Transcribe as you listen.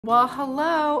Well,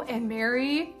 hello and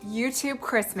Merry YouTube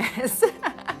Christmas.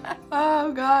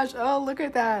 Oh gosh, oh look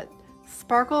at that.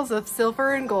 Sparkles of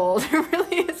silver and gold. It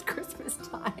really is Christmas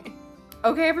time.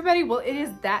 Okay, everybody, well, it is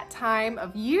that time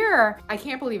of year. I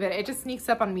can't believe it. It just sneaks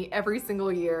up on me every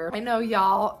single year. I know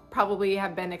y'all probably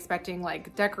have been expecting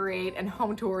like decorate and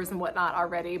home tours and whatnot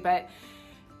already, but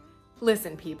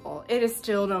listen, people, it is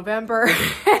still November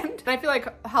and I feel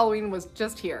like Halloween was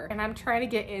just here and I'm trying to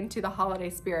get into the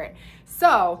holiday spirit.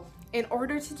 So in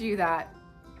order to do that,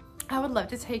 I would love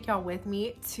to take y'all with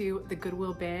me to the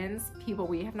Goodwill bins. People,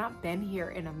 we have not been here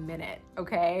in a minute,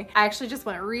 okay? I actually just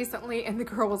went recently and the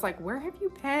girl was like, where have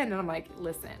you been? And I'm like,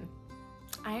 listen,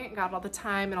 I ain't got all the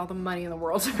time and all the money in the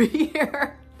world to be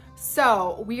here.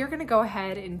 So we are gonna go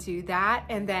ahead and do that.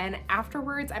 And then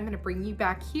afterwards, I'm gonna bring you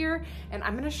back here and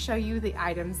I'm gonna show you the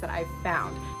items that I've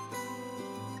found.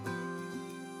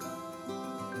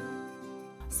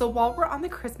 So while we're on the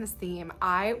Christmas theme,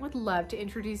 I would love to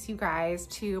introduce you guys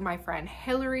to my friend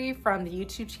Hilary from the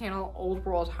YouTube channel Old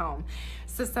World Home.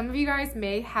 So some of you guys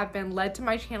may have been led to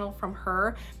my channel from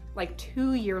her like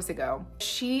 2 years ago.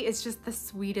 She is just the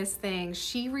sweetest thing.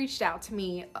 She reached out to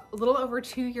me a little over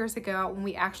 2 years ago when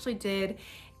we actually did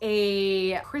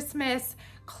a Christmas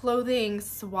clothing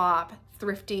swap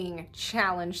thrifting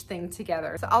challenge thing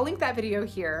together. So I'll link that video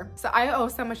here. So I owe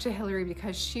so much to Hilary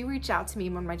because she reached out to me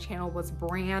when my channel was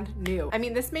brand new. I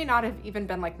mean, this may not have even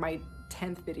been like my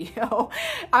 10th video.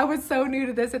 I was so new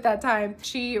to this at that time.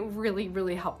 She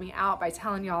really helped me out by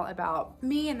telling y'all about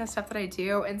me and the stuff that I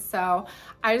do. And so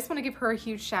I just want to give her a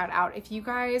huge shout out. If you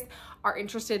guys are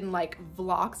interested in like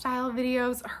vlog style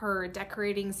videos, her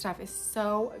decorating stuff is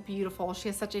so beautiful. She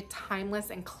has such a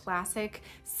timeless and classic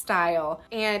style.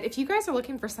 And if you guys are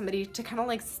looking for somebody to kind of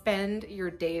like spend your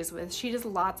days with, she does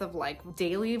lots of like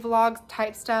daily vlog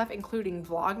type stuff, including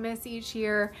Vlogmas each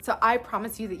year. So I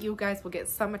promise you that you guys will get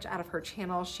so much out of her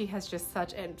channel. She has just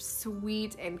such a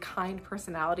sweet and kind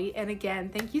personality. And again,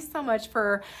 thank you so much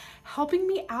for helping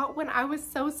me out when I was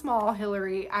so small,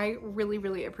 Hilary. I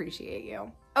really appreciate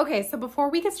you. Okay, so before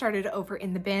we get started over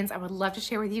in the bins, I would love to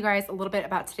share with you guys a little bit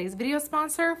about today's video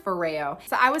sponsor, Foreo.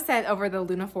 So I was sent over the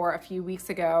Luna 4 a few weeks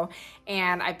ago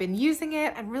and I've been using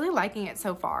it. I'm really liking it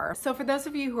so far. So for those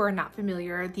of you who are not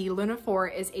familiar, the Luna 4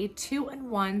 is a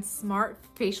 2-in-1 smart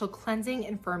facial cleansing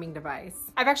and firming device.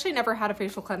 I've actually never had a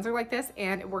facial cleanser like this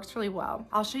and it works really well.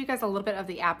 I'll show you guys a little bit of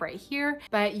the app right here,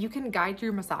 but you can guide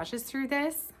your massages through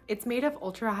this. It's made of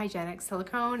ultra hygienic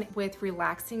silicone with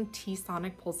relaxing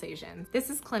T-sonic pulsations. This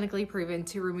is clinically proven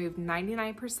to remove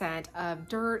 99% of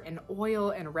dirt and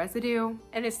oil and residue,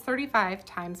 and it's 35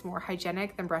 times more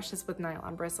hygienic than brushes with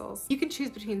nylon bristles. You can choose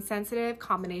between sensitive,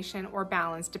 combination, or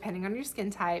balanced depending on your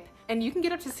skin type, and you can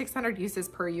get up to 600 uses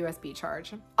per USB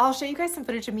charge. I'll show you guys some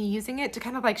footage of me using it to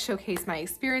kind of like showcase my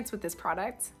experience with this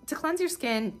product. To cleanse your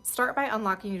skin, start by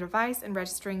unlocking your device and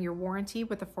registering your warranty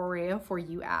with the Foreo For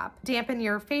You app. Dampen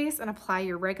your face and apply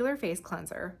your regular face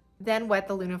cleanser. Then wet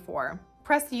the Luna 4.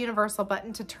 Press the universal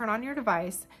button to turn on your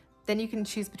device. Then you can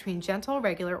choose between gentle,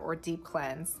 regular, or deep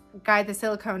cleanse. Guide the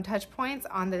silicone touch points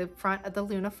on the front of the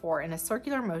Luna 4 in a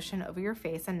circular motion over your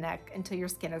face and neck until your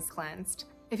skin is cleansed.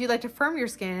 If you'd like to firm your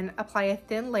skin, apply a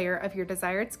thin layer of your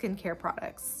desired skincare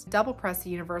products. Double press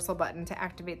the universal button to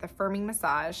activate the firming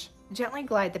massage. Gently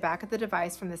glide the back of the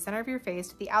device from the center of your face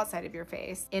to the outside of your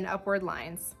face in upward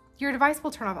lines. Your device will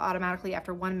turn off automatically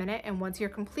after 1 minute, and once you're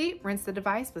complete, rinse the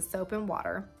device with soap and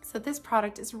water. So this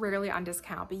product is rarely on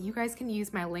discount, but you guys can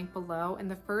use my link below and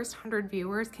the first 100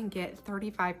 viewers can get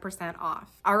 35%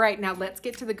 off. All right, now let's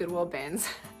get to the Goodwill bins.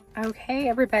 Okay,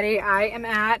 everybody, I am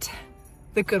at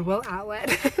the Goodwill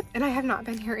outlet and I have not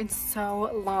been here in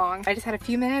so long. I just had a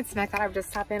few minutes and I thought I would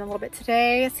just stop in a little bit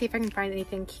today, see if I can find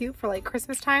anything cute for like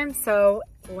Christmas time. So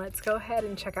let's go ahead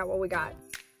and check out what we got.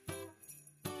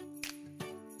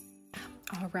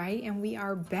 All right, and we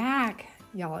are back.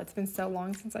 Y'all, it's been so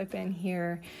long since I've been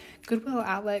here. Goodwill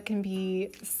outlet can be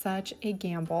such a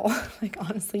gamble. Like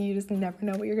honestly, you just never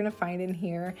know what you're gonna find in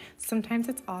here. Sometimes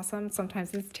it's awesome,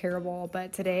 sometimes it's terrible,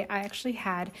 but today I actually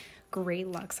had great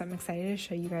luck, so I'm excited to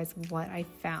show you guys what I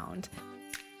found.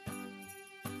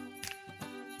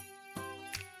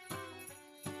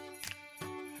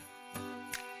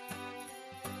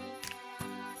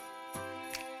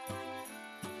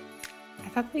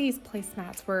 I thought these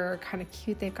placemats were kind of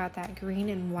cute. They've got that green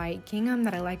and white gingham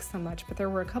that I like so much, but there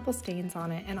were a couple stains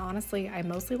on it, and honestly, I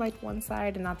mostly liked one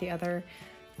side and not the other.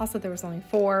 Also, there was only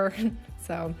 4,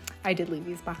 so I did leave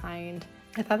these behind.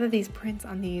 I thought that these prints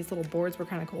on these little boards were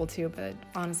kind of cool too, but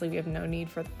honestly, we have no need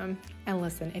for them. And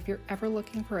listen, if you're ever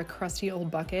looking for a crusty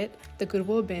old bucket, the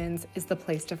Goodwill bins is the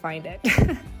place to find it.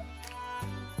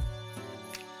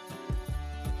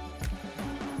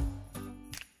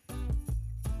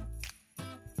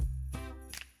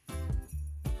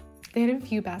 They had a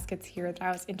few baskets here that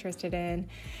I was interested in,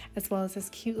 as well as this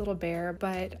cute little bear,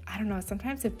 but I don't know,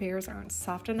 sometimes if bears aren't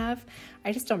soft enough,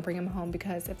 I just don't bring them home,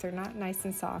 because if they're not nice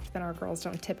and soft, then our girls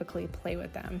don't typically play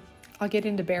with them. I'll get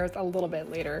into bears a little bit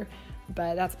later,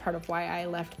 but that's part of why I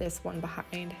left this one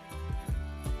behind.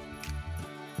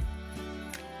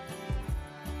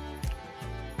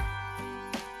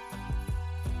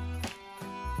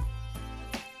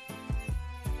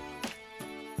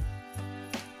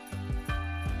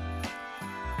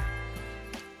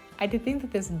 I did think that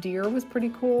this deer was pretty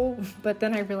cool, but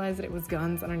then I realized that it was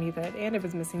guns underneath it and it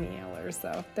was missing the antlers,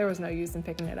 so there was no use in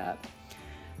picking it up.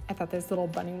 I thought this little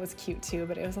bunny was cute too,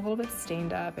 but it was a little bit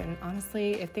stained up, and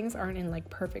honestly, if things aren't in like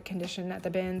perfect condition at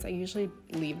the bins, I usually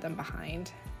leave them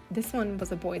behind. This one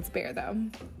was a Boyd's bear though.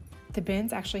 The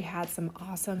bins actually had some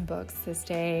awesome books this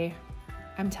day.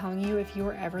 I'm telling you, if you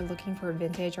are ever looking for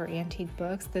vintage or antique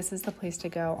books, this is the place to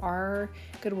go. Our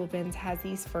Goodwill bins has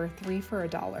these for 3 for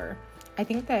 $1. I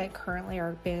think that currently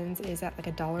our bins is at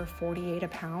like $1.48 a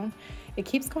pound. It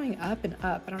keeps going up and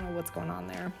up. I don't know what's going on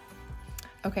there.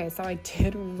 Okay, so I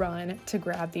did run to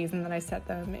grab these, and then I set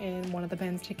them in one of the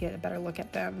bins to get a better look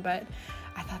at them, but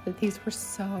I thought that these were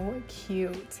so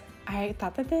cute. I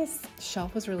thought that this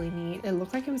shelf was really neat. It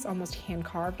looked like it was almost hand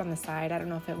carved on the side. I don't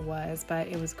know if it was, but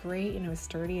it was great and it was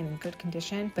sturdy and in good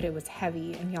condition, but it was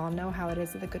heavy, and y'all know how it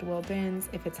is at the Goodwill bins.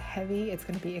 If it's heavy, it's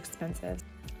gonna be expensive.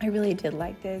 I really did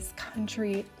like this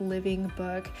country living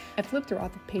book. I flipped through all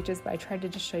the pages, but I tried to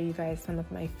just show you guys some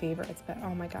of my favorites, but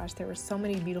oh my gosh, there were so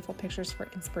many beautiful pictures for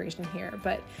inspiration here.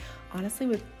 But honestly,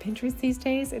 with Pinterest these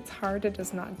days, it's hard to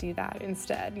just not do that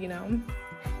instead, you know?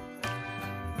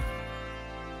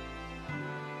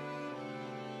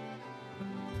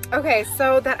 Okay,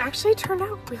 so that actually turned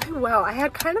out really well. I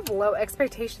had kind of low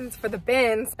expectations for the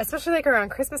bins, especially like around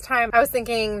Christmas time. I was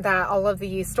thinking that all of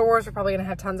the stores were probably gonna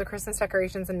have tons of Christmas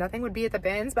decorations and nothing would be at the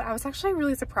bins, but I was actually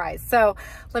really surprised. So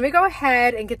let me go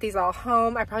ahead and get these all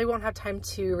home. I probably won't have time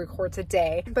to record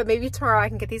today, but maybe tomorrow I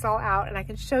can get these all out and I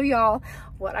can show y'all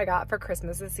what I got for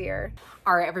Christmas this year.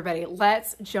 All right, everybody,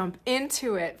 let's jump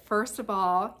into it. First of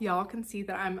all, y'all can see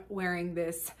that I'm wearing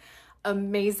this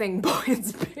amazing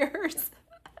Boyd's Bears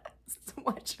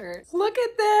sweatshirt. Look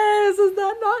at this. Is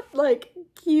that not like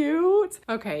cute?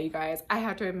 Okay, you guys, I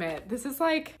have to admit, this is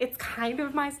like, it's kind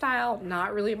of my style,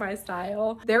 not really my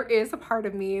style. There is a part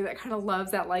of me that kind of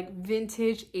loves that like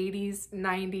vintage 80s,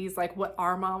 90s, like what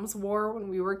our moms wore when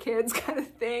we were kids kind of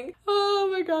thing. Oh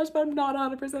my gosh, but I'm not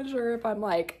 100% sure if I'm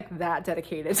like that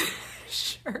dedicated to this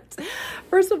shirt.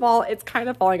 First of all, it's kind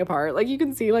of falling apart. Like you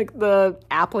can see like the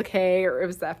applique, or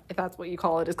if that's what you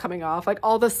call it, is coming off. Like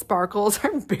all the sparkles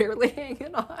are barely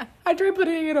hanging on. I tried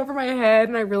putting it over my head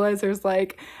and I realized there's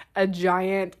like a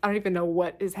giant, I don't even know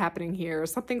what is happening here.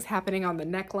 Something's happening on the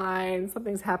neckline,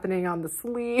 something's happening on the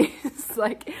sleeves.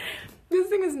 Like this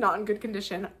thing is not in good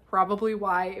condition. Probably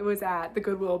why it was at the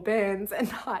Goodwill bins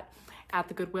and not at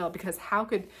the Goodwill, because how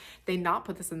could they not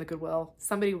put this in the Goodwill?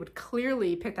 Somebody would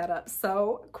clearly pick that up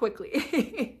so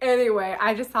quickly. Anyway,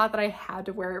 I just thought that I had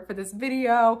to wear it for this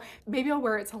video. Maybe I'll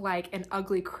wear it to like an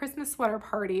ugly Christmas sweater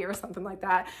party or something like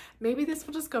that. Maybe this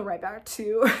will just go right back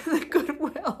to the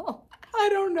Goodwill. I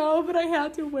don't know, but I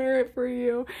had to wear it for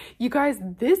you. You guys,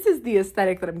 this is the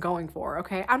aesthetic that I'm going for,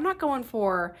 okay? I'm not going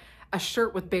for a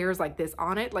shirt with bears like this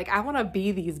on it. Like I want to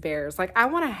be these bears. Like I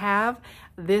want to have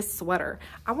this sweater.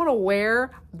 I want to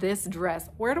wear this dress.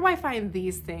 Where do I find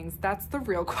these things? That's the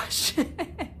real question.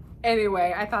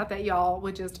 Anyway, I thought that y'all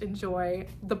would just enjoy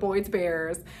the Boyd's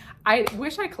Bears. I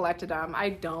wish I collected them. I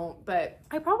don't, but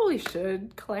I probably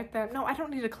should collect them. No, I don't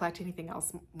need to collect anything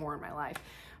else more in my life.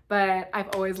 But I've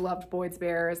always loved Boyd's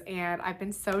Bears and I've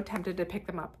been so tempted to pick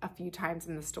them up a few times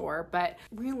in the store, but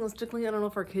realistically, I don't know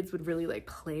if our kids would really like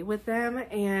play with them,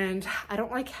 and I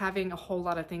don't like having a whole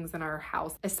lot of things in our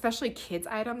house, especially kids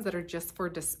items that are just for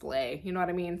display, you know what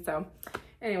I mean? So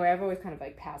anyway, I've always kind of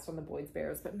like passed on the Boyd's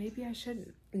Bears, but maybe I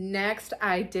shouldn't. Next,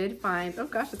 I did find, oh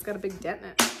gosh, it's got a big dent in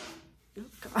it.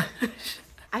 Oh gosh.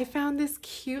 I found this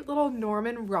cute little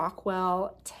Norman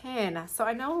Rockwell tin. So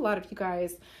I know a lot of you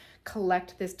guys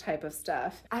collect this type of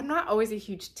stuff. I'm not always a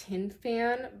huge tin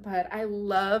fan, but I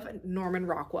love Norman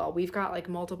Rockwell. We've got like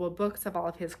multiple books of all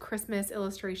of his Christmas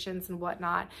illustrations and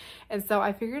whatnot. And so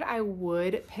I figured I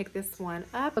would pick this one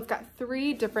up. It's got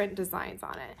 3 different designs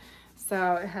on it.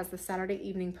 So it has the Saturday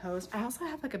Evening Post. I also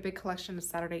have like a big collection of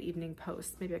Saturday Evening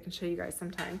Posts. Maybe I can show you guys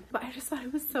sometime. But I just thought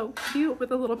it was so cute with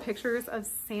the little pictures of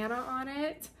Santa on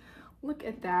it. Look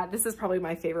at that. This is probably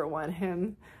my favorite one.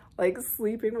 Him like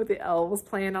sleeping with the elves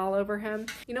playing all over him.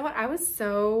 You know what? I was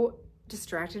so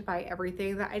distracted by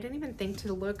everything that I didn't even think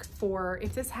to look for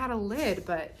if this had a lid.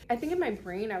 But I think in my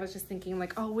brain I was just thinking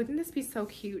like, oh, wouldn't this be so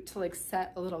cute to like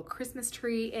set a little Christmas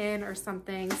tree in or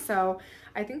something. So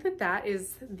I think that that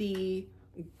is the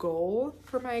goal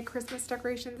for my Christmas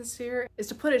decoration this year, is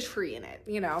to put a tree in it,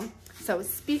 you know. So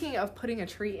speaking of putting a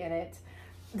tree in it,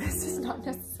 this is not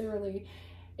necessarily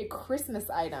a Christmas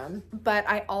item, but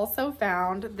I also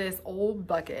found this old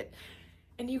bucket.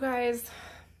 And you guys,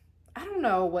 I don't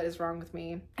know what is wrong with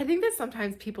me. I think that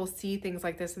sometimes people see things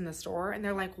like this in the store and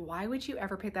they're like, why would you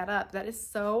ever pick that up? That is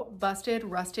so busted,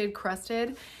 rusted,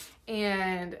 crusted.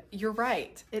 And you're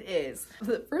right, it is.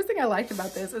 The first thing I liked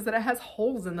about this is that it has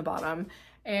holes in the bottom.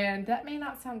 And that may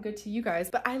not sound good to you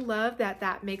guys, but I love that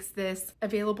that makes this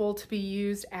available to be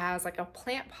used as like a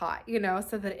plant pot, you know,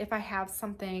 so that if I have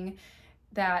something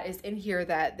that is in here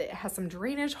that has some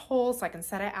drainage holes, so I can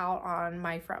set it out on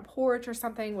my front porch or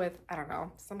something with, I don't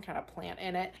know, some kind of plant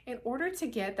in it. In order to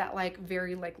get that like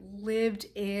very like lived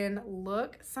in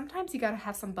look, sometimes you gotta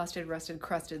have some busted, rusted,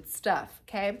 crusted stuff,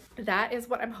 okay? That is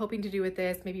what I'm hoping to do with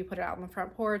this. Maybe put it out on the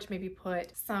front porch, maybe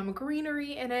put some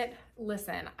greenery in it.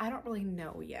 Listen, I don't really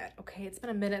know yet, okay? It's been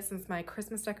a minute since my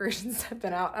Christmas decorations have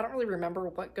been out. I don't really remember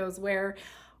what goes where.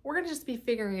 We're gonna just be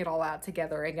figuring it all out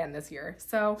together again this year.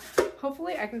 So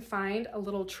hopefully I can find a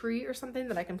little tree or something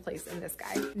that I can place in this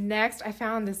guy. Next, I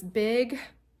found this big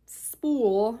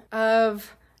spool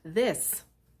of this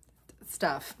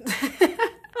stuff. I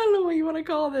don't know what you wanna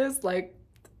call this, like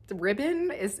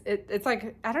ribbon. It's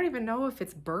like, I don't even know if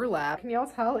it's burlap. Can y'all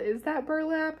tell, is that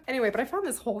burlap? Anyway, but I found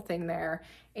this whole thing there.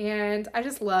 And I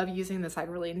just love using this like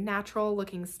really natural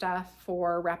looking stuff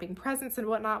for wrapping presents and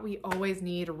whatnot. We always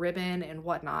need ribbon and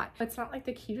whatnot. It's not like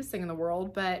the cutest thing in the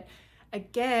world, but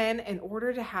again, in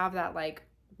order to have that like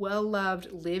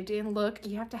well-loved lived in look,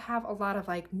 you have to have a lot of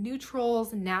like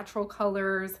neutrals, natural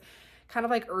colors, kind of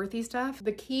like earthy stuff.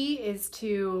 The key is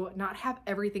to not have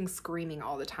everything screaming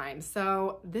all the time.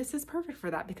 So this is perfect for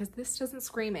that because this doesn't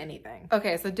scream anything.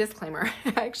 Okay, so disclaimer,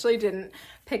 I actually didn't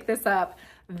pick this up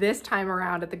this time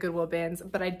around at the Goodwill bins,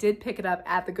 but I did pick it up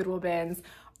at the Goodwill bins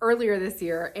earlier this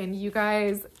year, and you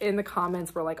guys in the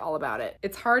comments were like all about it.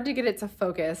 It's hard to get it to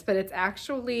focus, but it's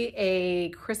actually a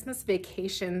Christmas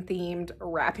vacation themed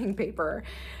wrapping paper.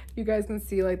 You guys can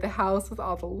see like the house with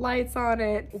all the lights on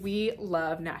it. We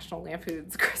love National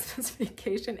Lampoon's Christmas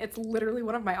Vacation. It's literally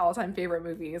one of my all-time favorite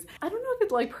movies. I don't know if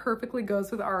it like perfectly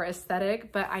goes with our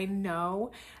aesthetic, but I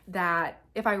know that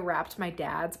if I wrapped my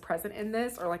dad's present in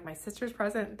this or like my sister's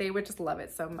present, they would just love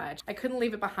it so much. I couldn't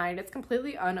leave it behind. It's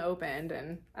completely unopened,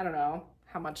 and I don't know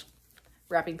how much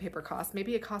wrapping paper costs.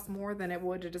 Maybe it costs more than it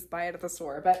would to just buy it at the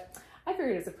store, but I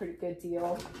figured it's a pretty good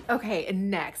deal. Okay,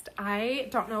 and next, I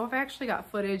don't know if I actually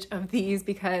got footage of these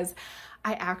because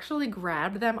I actually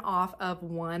grabbed them off of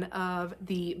one of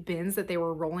the bins that they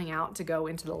were rolling out to go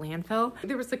into the landfill.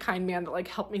 There was a kind man that like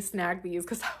helped me snag these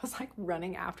because I was like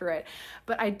running after it.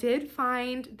 But I did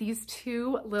find these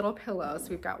two little pillows.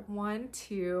 We've got 1,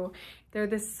 2. They're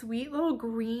this sweet little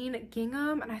green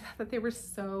gingham, and I thought that they were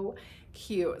so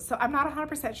cute. So I'm not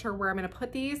 100% sure where I'm gonna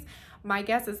put these. My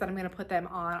guess is that I'm gonna put them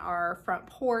on our front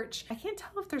porch. I can't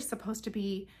tell if they're supposed to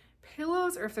be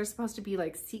pillows or if they're supposed to be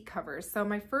like seat covers. So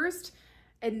my first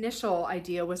initial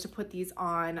idea was to put these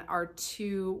on our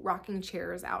 2 rocking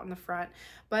chairs out in the front.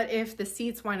 But if the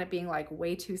seats wind up being like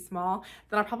way too small,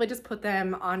 then I'll probably just put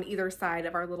them on either side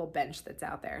of our little bench that's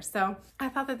out there. So I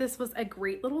thought that this was a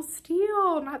great little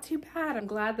steal, not too bad. I'm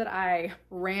glad that I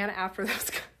ran after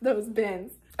those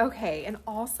bins. Okay, and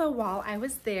also while I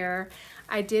was there,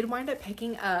 I did wind up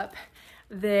picking up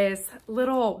this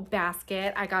little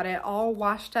basket. I got it all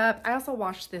washed up. I also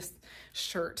washed this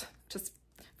shirt, just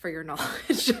for your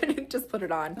knowledge. I didn't just put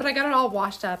it on, but I got it all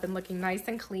washed up and looking nice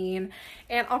and clean.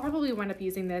 And I'll probably wind up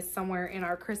using this somewhere in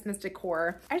our Christmas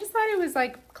decor. I just thought it was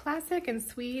like classic and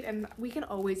sweet, and we can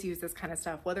always use this kind of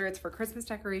stuff, whether it's for Christmas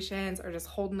decorations or just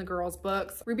holding the girls'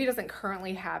 books. Ruby doesn't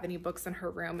currently have any books in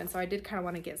her room, and so I did kind of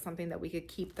want to get something that we could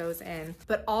keep those in.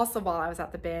 But also while I was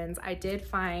at the bins, I did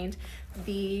find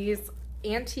these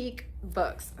antique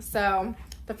books. So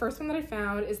the first one that I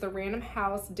found is the Random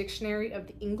House Dictionary of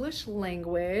the English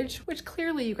Language, which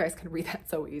clearly you guys can read that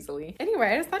so easily. Anyway,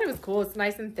 I just thought it was cool. It's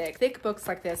nice and thick. Thick books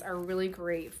like this are really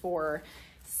great for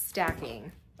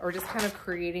stacking or just kind of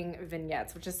creating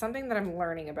vignettes, which is something that I'm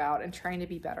learning about and trying to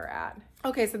be better at.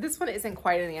 Okay, so this one isn't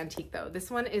quite an antique though.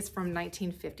 This one is from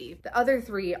 1950. The other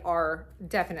 3 are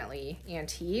definitely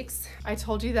antiques. I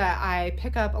told you that I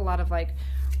pick up a lot of like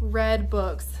red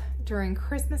books during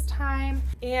Christmas time,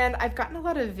 and I've gotten a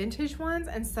lot of vintage ones,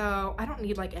 and so I don't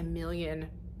need like a million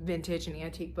vintage and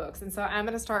antique books. And so I'm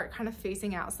gonna start kind of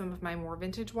phasing out some of my more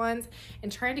vintage ones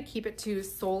and trying to keep it to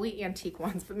solely antique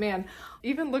ones. But man,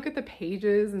 even look at the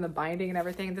pages and the binding and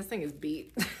everything. This thing is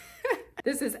beat.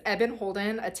 This is Eben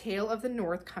Holden, A Tale of the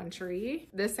North Country.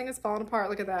 This thing is falling apart,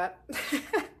 look at that.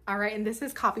 All right, and this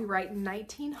is copyright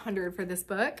 1900 for this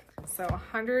book. So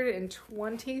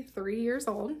 123 years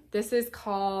old. This is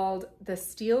called The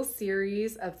Steele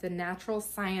Series of the Natural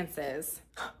Sciences.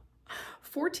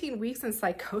 14 Weeks in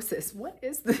Psychosis, what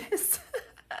is this?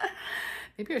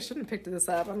 Maybe I shouldn't have picked this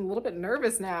up. I'm a little bit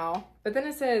nervous now. But then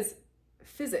it says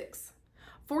physics.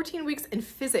 14 weeks in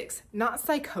physics, not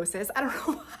psychosis. I don't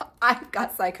know. I've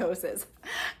got psychosis.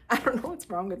 I don't know what's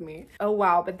wrong with me. Oh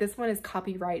wow, but this one is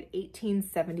copyright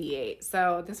 1878.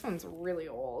 So this one's really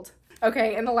old.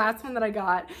 Okay, and the last one that I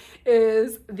got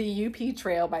is The UP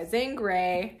Trail by Zane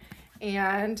Grey.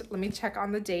 And let me check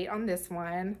on the date on this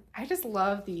one. I just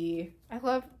love I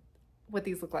love what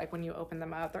these look like when you open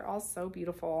them up. They're all so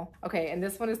beautiful. Okay, and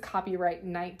this one is copyright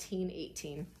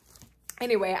 1918.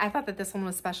 Anyway, I thought that this one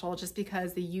was special just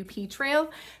because the UP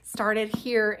Trail started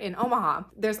here in Omaha.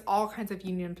 There's all kinds of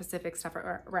Union Pacific stuff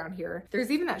around here. There's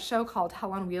even that show called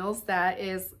Hell on Wheels that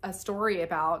is a story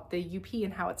about the UP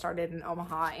and how it started in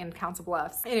Omaha and Council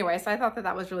Bluffs. Anyway, so I thought that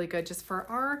that was really good just for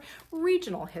our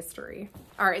regional history.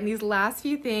 All right, and these last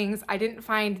few things I didn't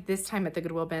find this time at the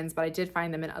Goodwill bins, but I did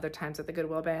find them in other times at the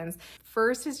Goodwill bins.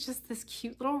 First is just this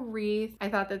cute little wreath. I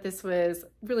thought that this was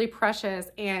really precious,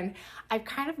 and I've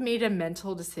kind of made a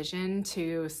mental decision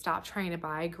to stop trying to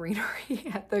buy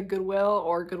greenery at the Goodwill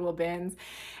or Goodwill bins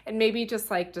and maybe just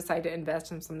like decide to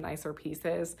invest in some nicer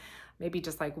pieces, maybe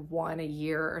just like one a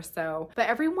year or so. But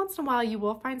every once in a while you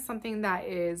will find something that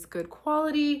is good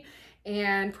quality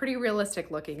and pretty realistic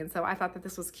looking. And so I thought that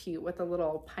this was cute with the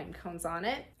little pine cones on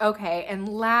it. Okay, and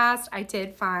last I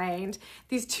did find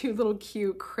these two little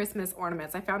cute Christmas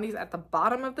ornaments. I found these at the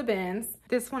bottom of the bins.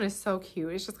 This one is so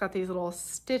cute. It's just got these little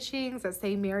stitchings that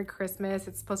say Merry Christmas.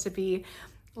 It's supposed to be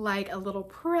like a little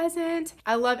present.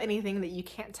 I love anything that you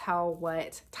can't tell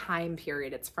what time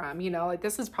period it's from. You know, like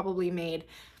this was probably made,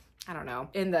 I don't know,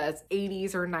 in the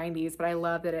 80s or 90s, but I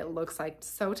love that it looks like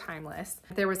so timeless.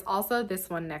 There was also this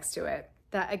one next to it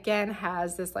that again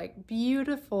has this like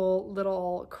beautiful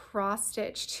little cross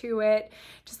stitch to it,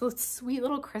 just a sweet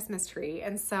little Christmas tree.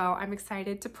 And so I'm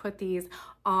excited to put these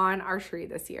on our tree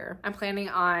this year. I'm planning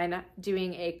on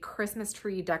doing a Christmas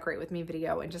tree decorate with me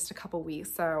video in just a couple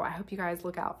weeks, so I hope you guys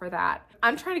look out for that.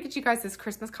 I'm trying to get you guys this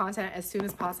Christmas content as soon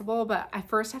as possible, but I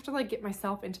first have to like get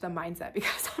myself into the mindset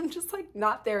because I'm just like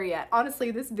not there yet. Honestly,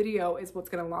 this video is what's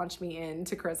gonna launch me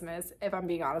into Christmas, if I'm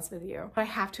being honest with you. But I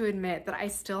have to admit that I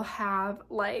still have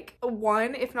like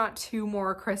one, if not two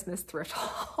more Christmas thrift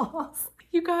hauls.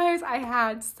 You guys, I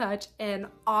had such an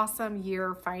awesome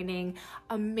year finding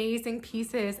amazing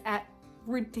pieces at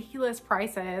ridiculous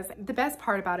prices. The best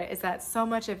part about it is that so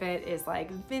much of it is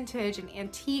like vintage and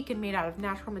antique and made out of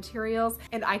natural materials,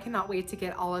 and I cannot wait to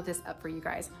get all of this up for you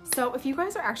guys. So if you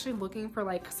guys are actually looking for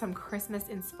like some Christmas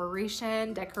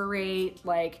inspiration, decorate,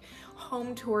 like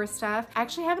home tour stuff, I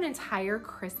actually have an entire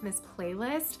Christmas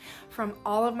playlist from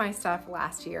all of my stuff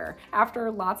last year.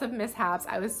 After lots of mishaps,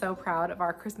 I was so proud of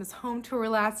our Christmas home tour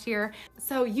last year.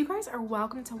 So you guys are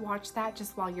welcome to watch that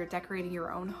just while you're decorating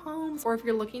your own homes, or if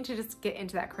you're looking to just get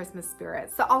into that Christmas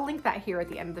spirit. So I'll link that here at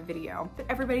the end of the video. But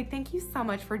everybody, thank you so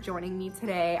much for joining me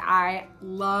today. I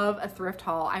love a thrift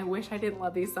haul. I wish I didn't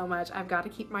love these so much. I've got to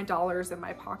keep my dollars in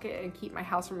my pocket and keep my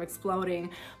house from exploding,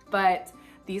 but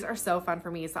these are so fun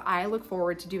for me. So I look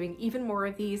forward to doing even more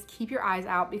of these. Keep your eyes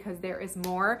out because there is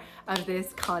more of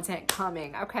this content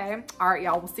coming, okay? All right,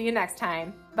 y'all, we'll see you next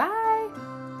time. Bye.